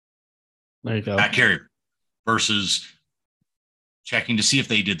 There you go. That carrier versus checking to see if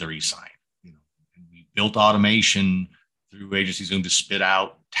they did their e-sign. And we built automation through Agency Zoom to spit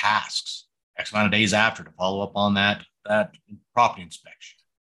out tasks X amount of days after to follow up on that property inspection.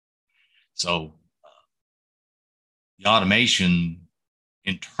 So the automation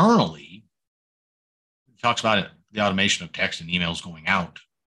internally talks about the automation of text and emails going out,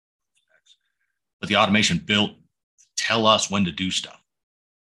 but the automation built to tell us when to do stuff.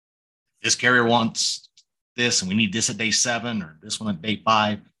 This carrier wants this and we need this at day 7 or this one at day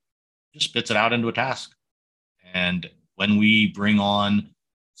 5, just spits it out into a task. And when we bring on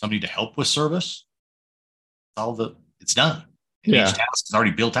somebody to help with service, it's done. Yeah. Each task is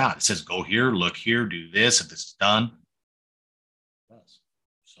already built out. It says, go here, look here, do this. If this is done.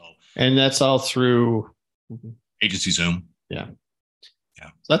 So, and that's all through Agency Zoom. Yeah. Yeah.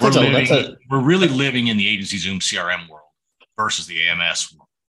 So we're really living in the Agency Zoom CRM world versus the AMS world.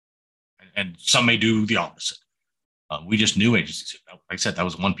 And some may do the opposite. We just knew Agency Zoom. Like I said, that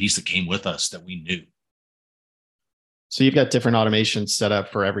was one piece that came with us that we knew. So you've got different automations set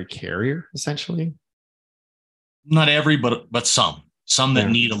up for every carrier, essentially? Not every, but some that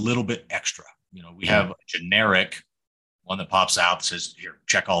need a little bit extra. We have a generic one that pops out that says, here,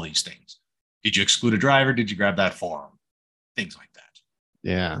 check all these things. Did you exclude a driver? Did you grab that form? Things like that.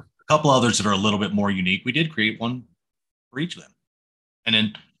 Yeah. A couple others that are a little bit more unique. We did create one for each of them. And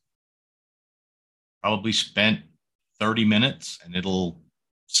then probably spent 30 minutes, and it'll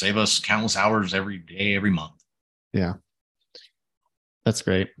save us countless hours every day, every month. Yeah. That's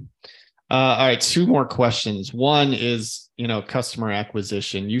great. All right. 2 more questions. One is, customer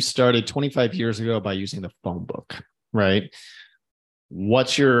acquisition. You started 25 years ago by using the phone book, right?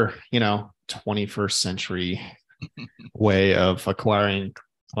 What's your, 21st century way of acquiring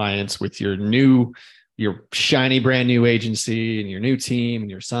clients with your shiny brand new agency and your new team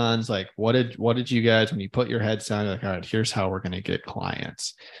and your sons? Like, what did you guys, when you put your heads down, like, all right, here's how we're going to get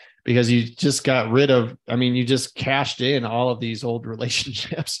clients? Because you just you just cashed in all of these old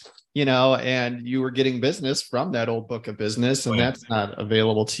relationships, and you were getting business from that old book of business, and that's not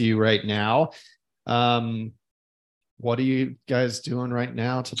available to you right now. What are you guys doing right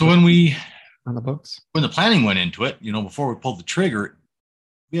now to on the books? When the planning went into it, before we pulled the trigger,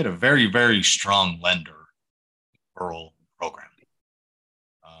 we had a very, very strong lender referral program.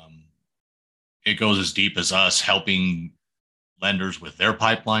 It goes as deep as us helping lenders with their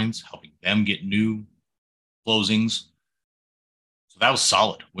pipelines, helping them get new closings. So that was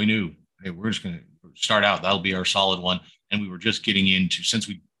solid. We knew, hey, we're just going to start out. That'll be our solid one. And we were just getting into, since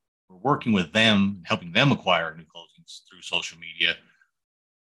we were working with them, helping them acquire new closings through social media,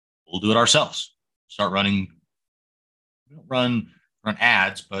 we'll do it ourselves. Start running. We don't run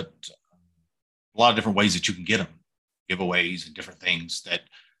ads, but a lot of different ways that you can get them, giveaways and different things that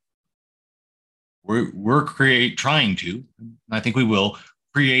we're trying to, and I think we will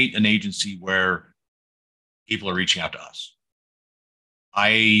create an agency where people are reaching out to us.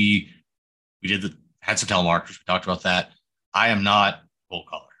 We had some telemarketers. We talked about that. I am not cold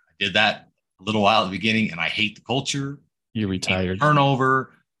caller. I did that a little while at the beginning, and I hate the culture. You retired.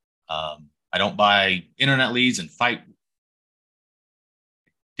 Turnover. I don't buy internet leads and fight.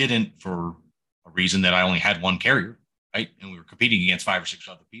 Didn't for a reason that I only had one carrier, right? And we were competing against 5 or 6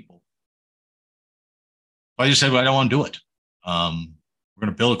 other people. I just said, well, I don't want to do it. We're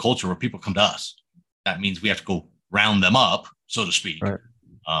going to build a culture where people come to us. That means we have to go round them up, so to speak. Right.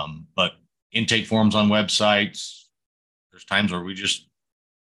 But intake forms on websites, there's times where we just,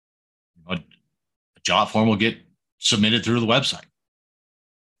 a job form will get submitted through the website.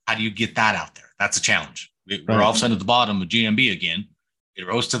 How do you get that out there? That's a challenge. We're all of a sudden at the bottom of GMB again. It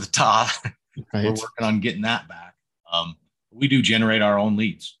rose to the top. Right. We're working on getting that back. We do generate our own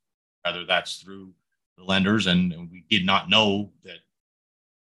leads, whether that's through the lenders, and we did not know that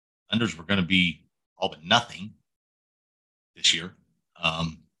lenders were going to be all but nothing this year.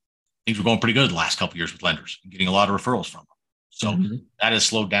 Things were going pretty good the last couple of years with lenders, and getting a lot of referrals from them. So that has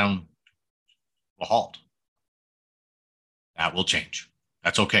slowed down to a halt. That will change.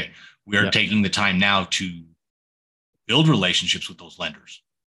 That's okay. We are taking the time now to build relationships with those lenders.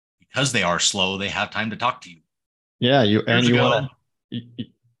 Because they are slow, they have time to talk to you. Yeah, you want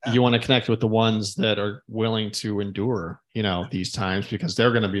you want to connect with the ones that are willing to endure, these times, because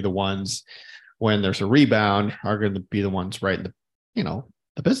they're going to be the ones when there's a rebound are going to be the ones right in the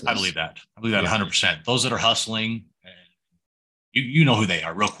I business. believe that. I believe that Yeah. 100%. Those that are hustling, you know who they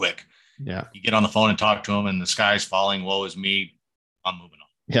are real quick. Yeah. You get on the phone and talk to them, and the sky's falling. Woe is me. I'm moving on.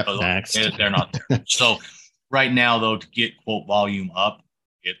 Yep. But Next. they're not there. So right now, though, to get quote volume up,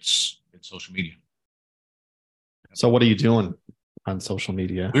 it's social media. So what are you doing on social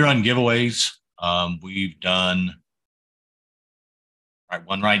media? We run giveaways. We've done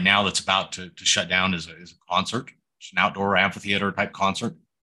one right now that's about to shut down is a concert. It's an outdoor amphitheater type concert.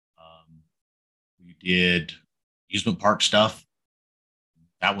 We did amusement park stuff.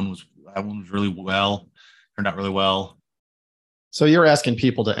 That one was really well, turned out really well. So you're asking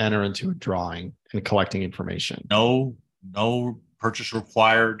people to enter into a drawing and collecting information. No purchase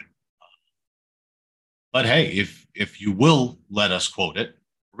required. But hey, if you will let us quote it,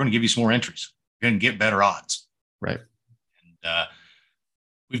 we're going to give you some more entries. You're going to get better odds. Right. And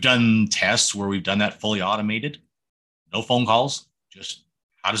we've done tests where we've done that fully automated, no phone calls, just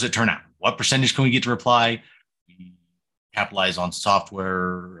how does it turn out? What percentage can we get to reply? We capitalize on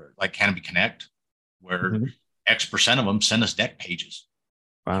software like Canopy Connect, where X% of them send us deck pages.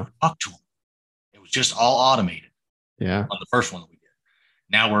 Wow. Talk to them. It was just all automated. Yeah. On the first one that we did.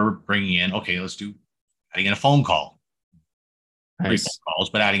 Now we're bringing in, okay, let's do adding in a phone call. Nice. 3 phone calls,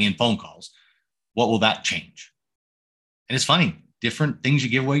 but adding in phone calls. What will that change? And it's funny, different things you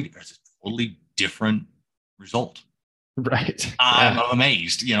give away, there's a totally different result. Right. I'm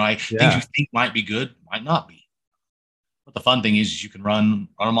amazed. Things you think might be good might not be. But the fun thing is you can run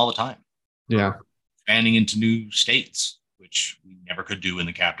them all the time. Yeah. Expanding into new states, which we never could do in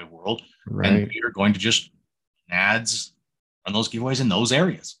the captive world. Right. And we're going to just ads run those giveaways in those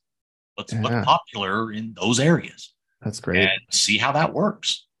areas. What's popular in those areas. That's great. And see how that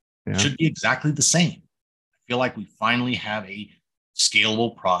works. Yeah. It should be exactly the same. I feel like we finally have a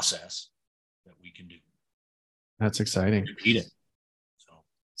scalable process that we can do. That's exciting. Repeat it.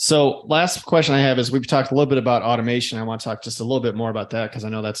 So last question I have is, we've talked a little bit about automation. I want to talk just a little bit more about that, because I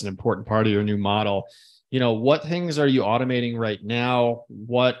know that's an important part of your new model. What things are you automating right now?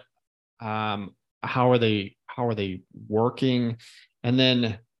 How are they working? And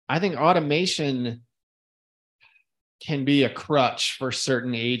then I think automation can be a crutch for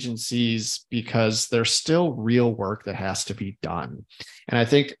certain agencies because there's still real work that has to be done. And I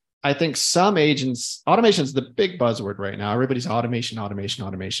think some agents, automation is the big buzzword right now. Everybody's automation.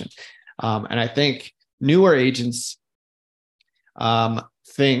 And I think newer agents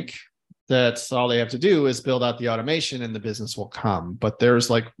think that's all they have to do is build out the automation and the business will come. But there's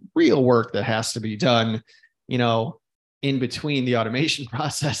real work that has to be done, in between the automation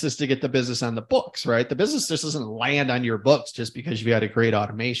processes to get the business on the books, right? The business just doesn't land on your books just because you've had a great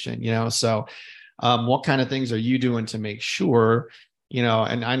automation, So what kind of things are you doing to make sure,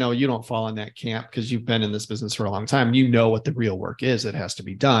 and I know you don't fall in that camp because you've been in this business for a long time. You know what the real work is that has to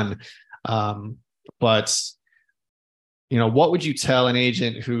be done. But what would you tell an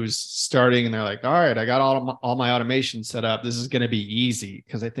agent who's starting and they're like, all right, I got all my automation set up. This is going to be easy.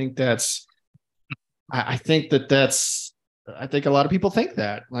 Because I think I think a lot of people think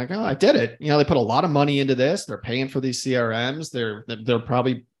that, oh, I did it. They put a lot of money into this. They're paying for these CRMs. They're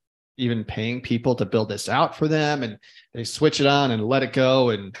probably even paying people to build this out for them, and they switch it on and let it go.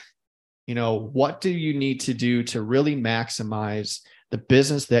 And, what do you need to do to really maximize the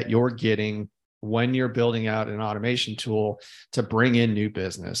business that you're getting when you're building out an automation tool to bring in new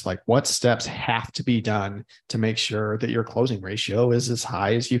business? What steps have to be done to make sure that your closing ratio is as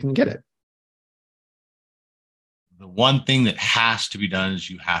high as you can get it? The one thing that has to be done is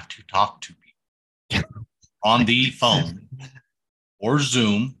you have to talk to people on the phone or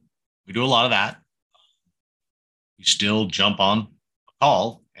Zoom. We do a lot of that. You still jump on a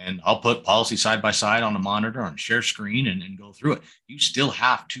call, and I'll put policy side by side on a monitor on share screen and go through it. You still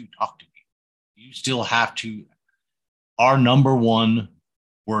have to talk to people. You still have to. Our number one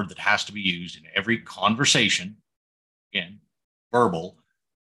word that has to be used in every conversation, again, verbal,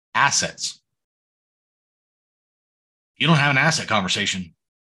 assets. You don't have an asset conversation,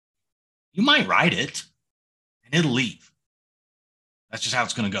 you might write it and it'll leave. That's just how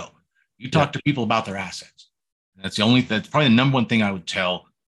it's going to go. You talk to people about their assets. That's probably the number one thing I would tell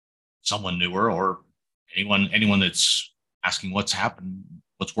someone newer or anyone that's asking what's happened,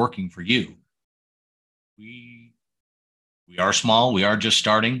 what's working for you. We are small. We are just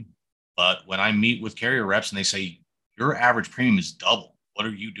starting. But when I meet with carrier reps and they say, your average premium is double, what are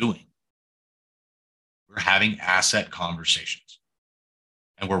you doing? We're having asset conversations,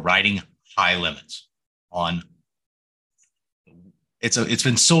 and we're writing high limits on it's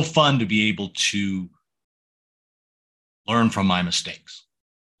been so fun to be able to learn from my mistakes,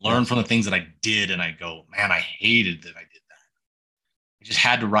 learn from the things that I did, and I go, man, I hated that I did that. I just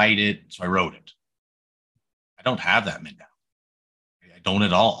had to write it, so I wrote it. I don't have that mentality. I don't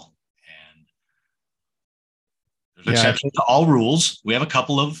at all. And there's exceptions to all rules. We have a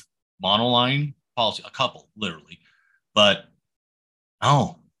couple of monoline policies, a couple, literally. But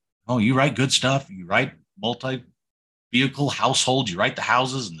no, you write good stuff. You write multi-vehicle households. You write the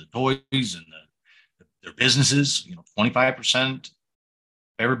houses and the toys and their businesses. 25% of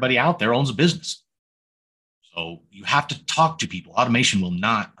everybody out there owns a business. So you have to talk to people. Automation will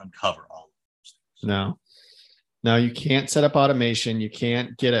not uncover all of those things. No, you can't set up automation. You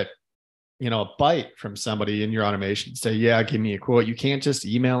can't get a bite from somebody in your automation. Say, yeah, give me a quote. You can't just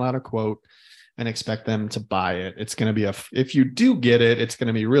email out a quote and expect them to buy it. It's going to be if you do get it, it's going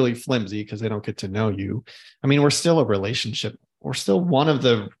to be really flimsy because they don't get to know you. I mean, we're still a relationship. We're still one of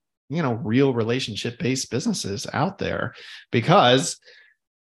the, real relationship-based businesses out there because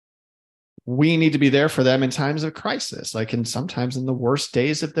we need to be there for them in times of crisis, and sometimes in the worst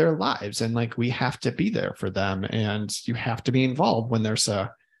days of their lives. And we have to be there for them. And you have to be involved when there's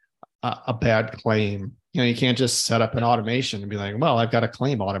a bad claim. You can't just set up an automation and be like, well, I've got a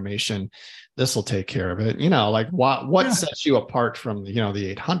claim automation. This will take care of it. What sets you apart from, the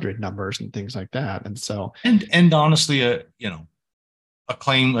 800 numbers and things like that. And so, and honestly, a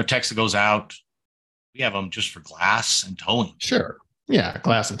claim, a text that goes out, we have them just for glass and towing. Sure. Yeah.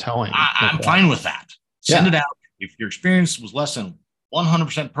 Glass and towing. I'm fine with that. Send it out. If your experience was less than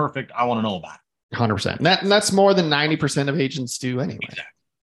 100% perfect, I want to know about it. 100%. And that's more than 90% of agents do anyway.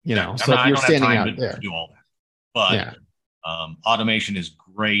 Exactly. So if you're standing out there, do all that. But automation is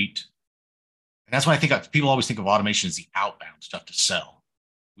great. And that's why I think people always think of automation as the outbound stuff to sell.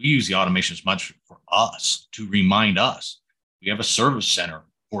 We use the automation as much for us to remind us. We have a service center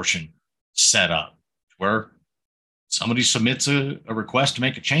portion set up where somebody submits a request to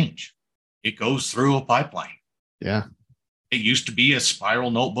make a change. It goes through a pipeline. Yeah. It used to be a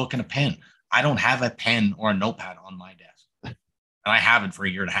spiral notebook and a pen. I don't have a pen or a notepad on my desk. And I haven't for a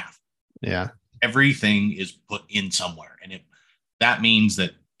year and a half. Yeah. Everything is put in somewhere. And that means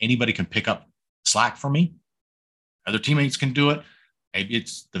that anybody can pick up slack for me. Other teammates can do it. Maybe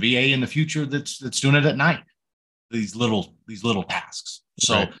it's the VA in the future that's doing it at night. These little tasks.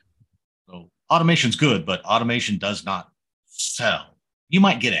 So automation's good, but automation does not sell. You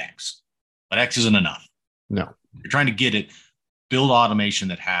might get X, but X isn't enough. No. You're trying to get it, build automation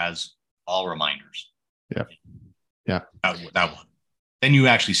that has all reminders. Yeah. Yeah. That one. Then you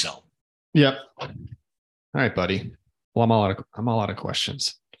actually sell. Yep. All right, buddy. Well, I'm all out of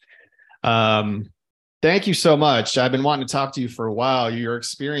questions. Thank you so much. I've been wanting to talk to you for a while. Your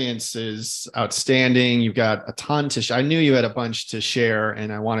experience is outstanding. You've got a ton to I knew you had a bunch to share,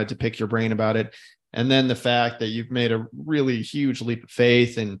 and I wanted to pick your brain about it. And then the fact that you've made a really huge leap of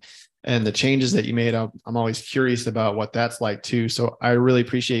faith and the changes that you made, I'm always curious about what that's like too. So I really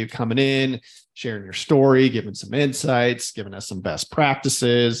appreciate you coming in, sharing your story, giving some insights, giving us some best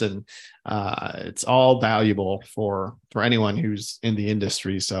practices, and it's all valuable for anyone who's in the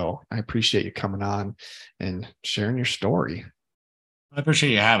industry. So I appreciate you coming on and sharing your story. I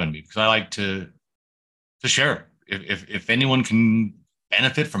appreciate you having me because I like to share it. If anyone can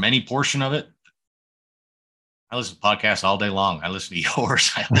benefit from any portion of it, I listen to podcasts all day long. I listen to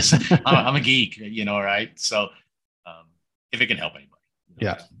yours. I'm a geek, right? So if it can help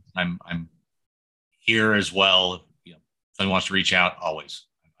anybody, I'm here as well. If someone wants to reach out, always.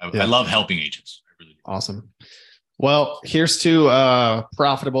 I love helping agents. I really do. Awesome. Well, here's to a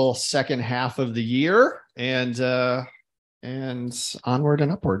profitable second half of the year and onward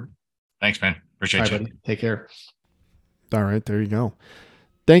and upward. Thanks, man. Appreciate you. Buddy. Take care. All right. There you go.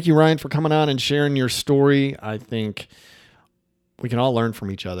 Thank you, Ryan, for coming on and sharing your story. I think we can all learn from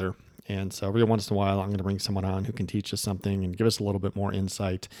each other. And so every once in a while, I'm going to bring someone on who can teach us something and give us a little bit more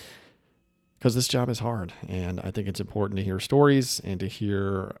insight, because this job is hard. And I think it's important to hear stories and to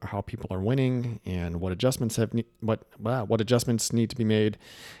hear how people are winning and what adjustments what adjustments need to be made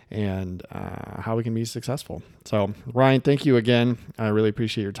and how we can be successful. So Ryan, thank you again. I really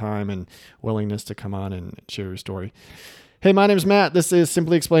appreciate your time and willingness to come on and share your story. Hey, my name is Matt. This is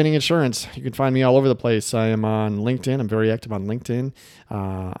Simply Explaining Insurance. You can find me all over the place. I am on LinkedIn. I'm very active on LinkedIn.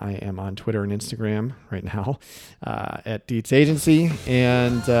 I am on Twitter and Instagram right now at Dietz Agency.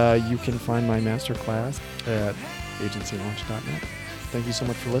 And you can find my masterclass at agencylaunch.net. Thank you so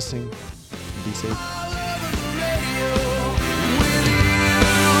much for listening. Be safe.